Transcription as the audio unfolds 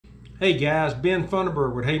Hey guys, Ben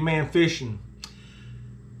Funderburg with Hey Man Fishing,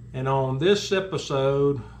 and on this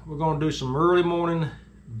episode we're going to do some early morning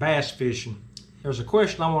bass fishing. There's a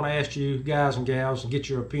question I want to ask you guys and gals and get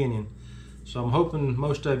your opinion, so I'm hoping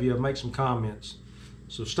most of you make some comments,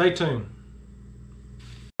 so stay tuned.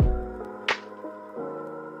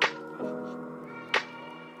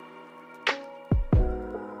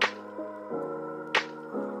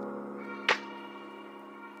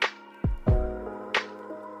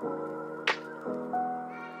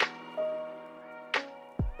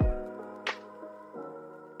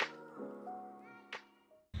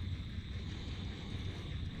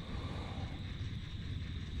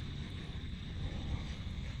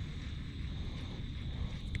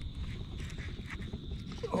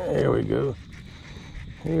 There we go.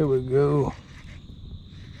 Here we go.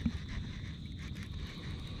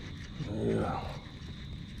 Yeah.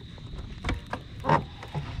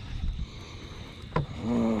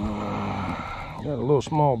 Got a little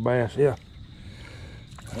small bass, yeah.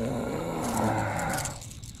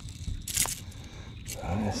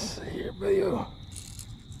 Let's see here, video.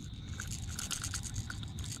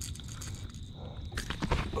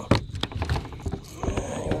 You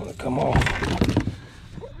want to come off?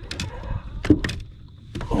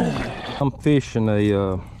 I'm fishing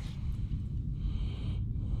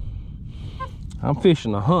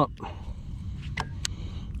a hump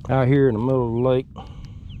out here in the middle of the lake.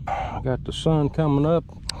 I got the sun coming up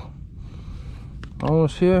on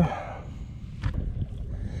us here.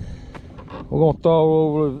 We're gonna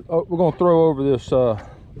throw over this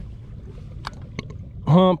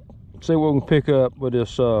hump, see what we can pick up with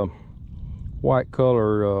this white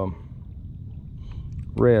color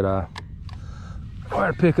red eye. I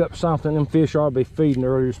gotta pick up something. Them fish ought to be feeding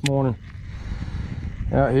early this morning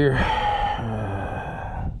out here.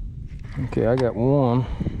 Okay, I got one.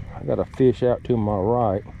 I got a fish out to my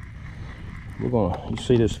right. You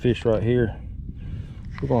see this fish right here?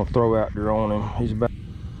 We're gonna throw out there on him. He's about.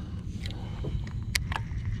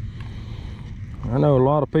 I know a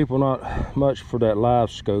lot of people not much for that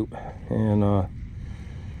Livescope, and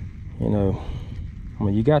you know, I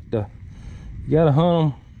mean, you gotta hunt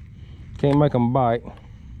them. Can't make them bite.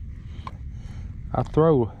 I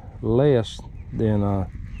throw less than I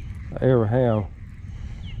ever have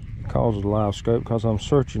because of the Livescope, because I'm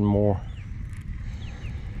searching more.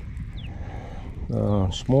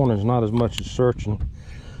 This morning's not as much as searching,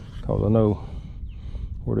 because I know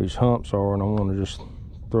where these humps are and I want to just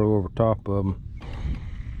throw over top of them.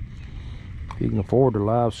 If you can afford the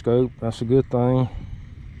Livescope, that's a good thing.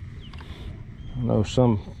 I know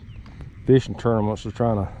some fishing tournaments are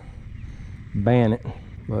trying to ban it,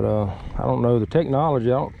 but I don't know the technology.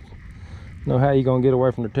 I don't know how you're gonna get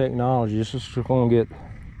away from the technology. It's just gonna get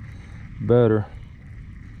better.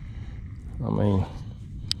 I mean,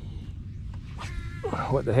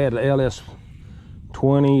 what they had the LS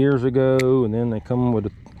 20 years ago, and then they come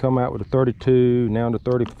out with a 32, now the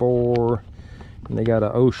 34, and they got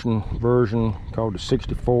an ocean version called the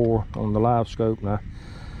 64 on the Livescope. Now,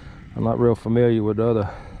 I'm not real familiar with other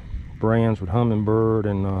brands with Humminbird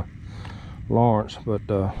and Lawrence, but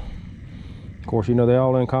of course, you know, they're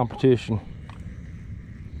all in competition.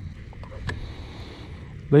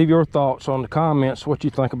 Leave your thoughts on the comments, what you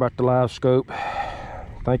think about the Livescope.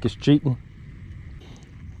 Think it's cheating?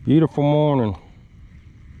 Beautiful morning.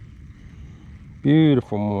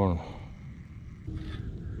 Beautiful morning.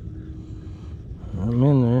 I'm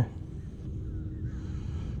in there.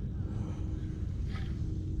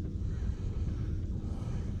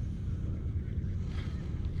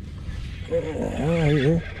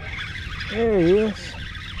 There he is.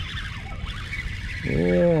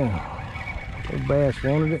 Yeah, the bass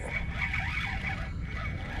wanted it.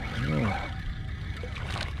 Yeah.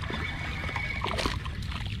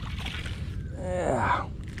 Yeah.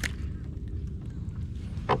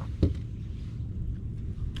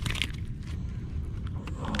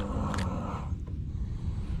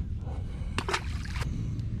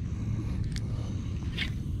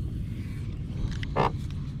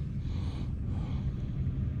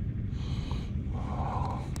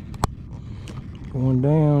 Going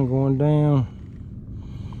down, going down,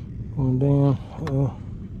 going down. Oh,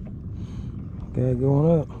 guy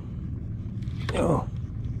going up. Oh,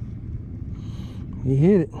 he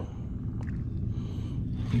hit it.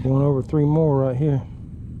 I'm going over 3 more right here.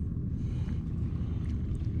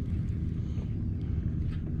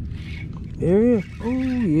 There he is. Oh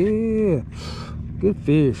yeah, good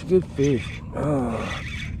fish, good fish. Oh,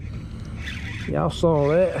 y'all saw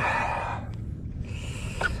that.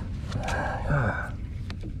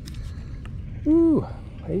 Ooh,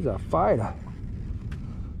 he's a fighter.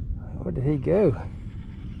 Where did he go?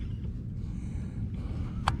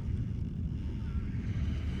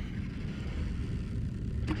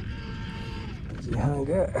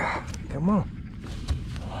 hung up. Come on.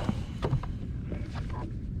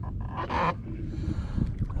 I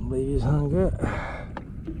believe he's hung up.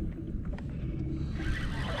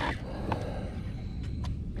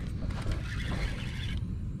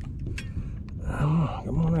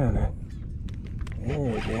 Come on out there. There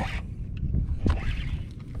we go.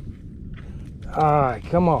 Alright,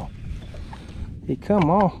 come on. He come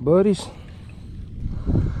off, buddies.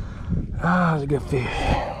 Ah, it's a good fish.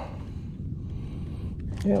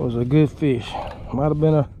 That was a good fish. Might have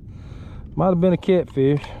been a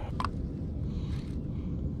catfish.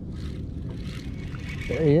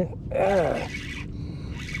 There,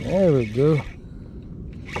 there we go.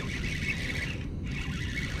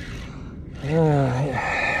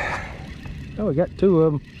 Yeah. Oh, we got 2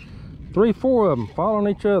 of them. 3, 4 of them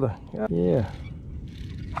following each other. Yeah.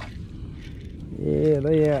 Yeah,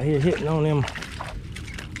 they out here hitting on them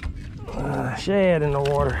shad in the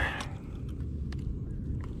water.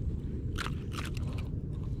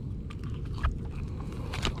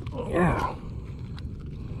 Yeah.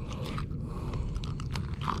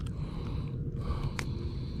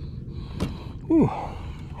 Whew.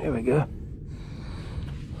 There we go.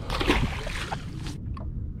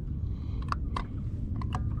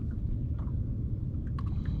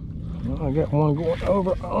 Well, I got one going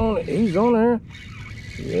over on it. He's on there.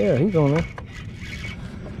 Yeah, he's on there.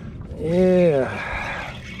 Yeah.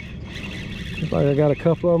 Looks like I got a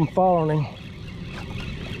couple of them following him.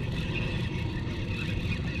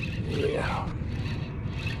 Yeah.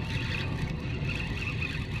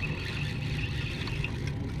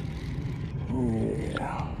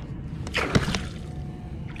 Yeah.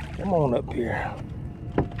 Come on up here.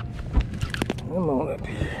 Come on up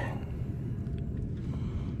here.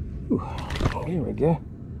 Ooh, here we go.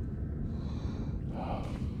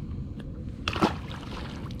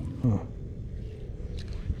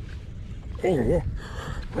 Here, yeah.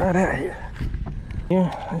 Right out here.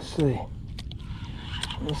 Yeah, let's see.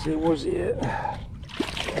 Let's see, where's he at?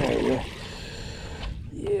 There you go.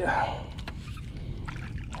 Yeah.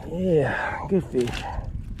 Yeah, good fish.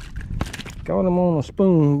 Got him on a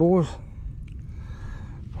spoon, boys.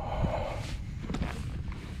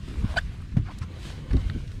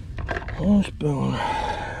 On a spoon.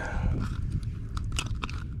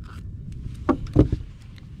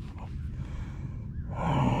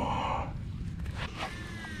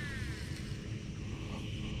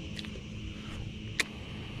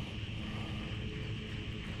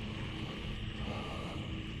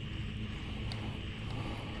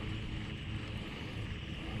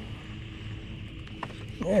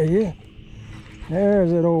 There, yeah.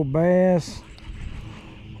 There's that old bass.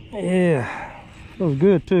 Yeah. That was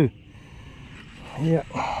good too. Yeah.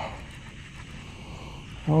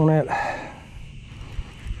 On that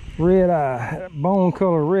red eye, that bone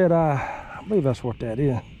color red eye. I believe that's what that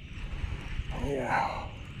is. Yeah.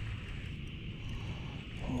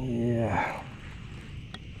 Yeah.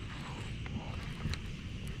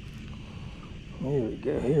 Here we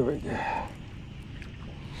go, here we go.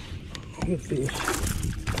 Good fish.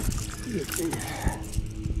 Good fish.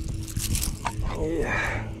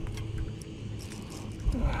 Yeah.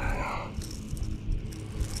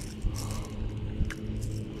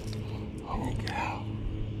 There you go.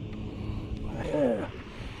 Yeah.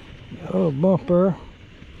 Oh, bumper.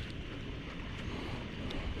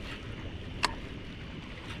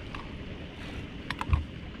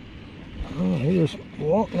 Oh, he was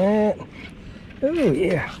wanting that. Oh,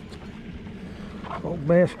 yeah. Old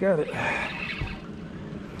bass got it.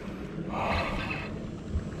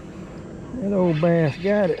 That old bass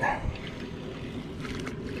got it.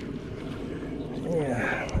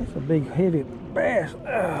 Yeah, that's a big heavy bass.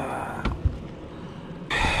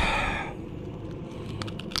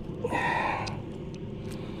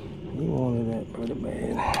 He wanted that pretty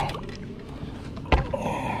bad.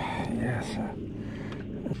 Yes.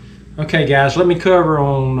 Okay, guys, let me cover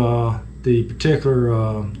on the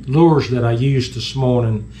particular lures that I used this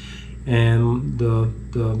morning and the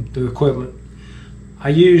equipment. I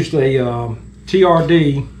used a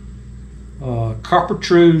TRD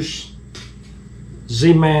Carpentries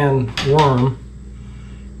Z-Man worm,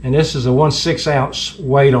 and this is a 1/6 ounce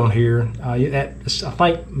weight on here. I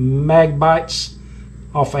think Mag Bites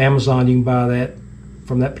off of Amazon, you can buy that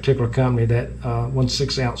from that particular company, that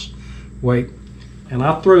 1/6 ounce weight. And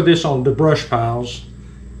I throw this on the brush piles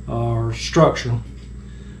or structure.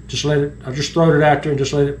 I just throwed it out there and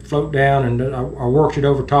just let it float down, and I worked it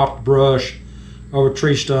over top of brush, over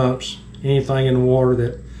tree stumps, anything in the water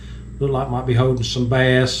that looked like might be holding some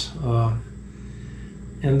bass.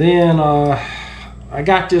 And then I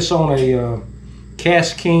got this on a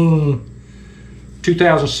Cast King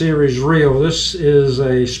 2000 series reel. This is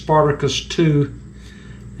a Spartacus 2,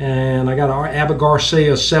 and I got an Abbott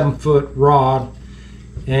Garcia 7-foot rod,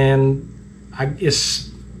 and it's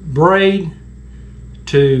braid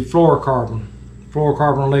to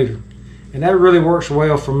fluorocarbon leader, and that really works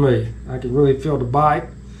well for me. I can really feel the bite.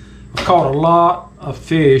 I've caught a lot of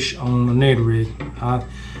fish on the Ned rig.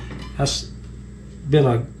 That's been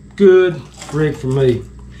a good rig for me.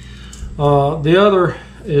 The other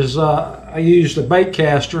is I used a bait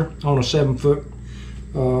caster on a 7-foot.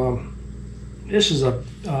 This is a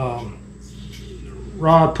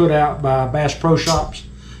rod put out by Bass Pro Shops,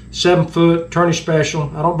 7-foot tourney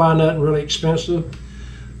special. I don't buy nothing really expensive,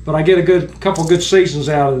 but I get a couple good seasons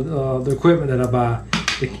out of the equipment that I buy.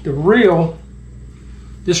 The reel,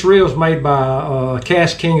 this reel is made by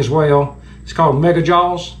Cast King as well. It's called Mega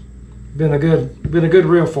Jaws. Been a good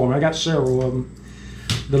reel for me. I got several of them.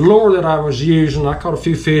 The lure that I was using, I caught a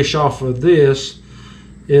few fish off of this,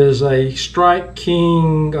 is a Strike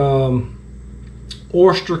King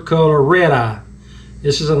oyster color red eye.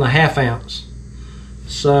 This is in a 1/2 ounce.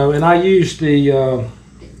 So, and I used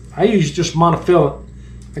just monofilament.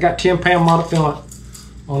 I got 10-pound monofilament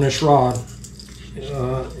on this rod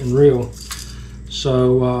and reel.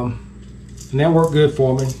 So, and that worked good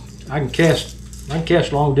for me. I can cast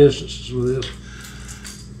long distances with this.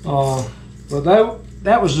 But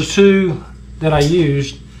that was the two that I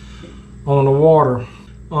used on the water.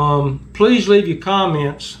 Please leave your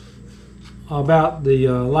comments about the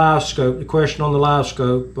Livescope, the question on the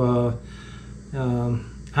Livescope.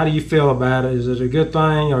 How do you feel about it? Is it a good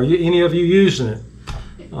thing? Are any of you using it?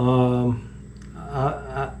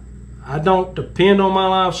 I don't depend on my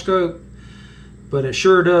Livescope, but it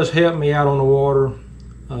sure does help me out on the water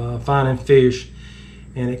finding fish,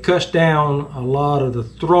 and it cuts down a lot of the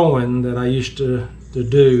throwing that I used to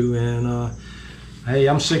do. And hey,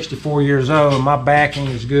 I'm 64 years old, and my back ain't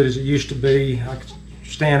as good as it used to be. I could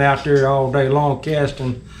stand out there all day long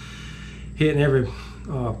casting, hitting every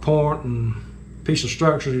point and piece of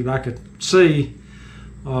structure that I could see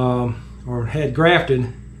or had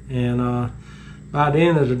grafted, and by the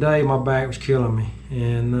end of the day my back was killing me.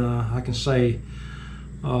 And I can say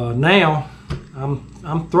now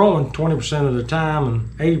I'm throwing 20% of the time, and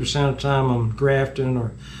 80% of the time I'm grafting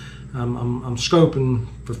or I'm scoping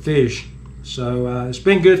for fish. So it's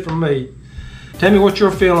been good for me. Tell me what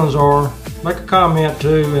your feelings are. Make a comment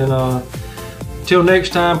too, and until next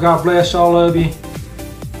time, God bless all of you.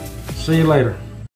 See you later.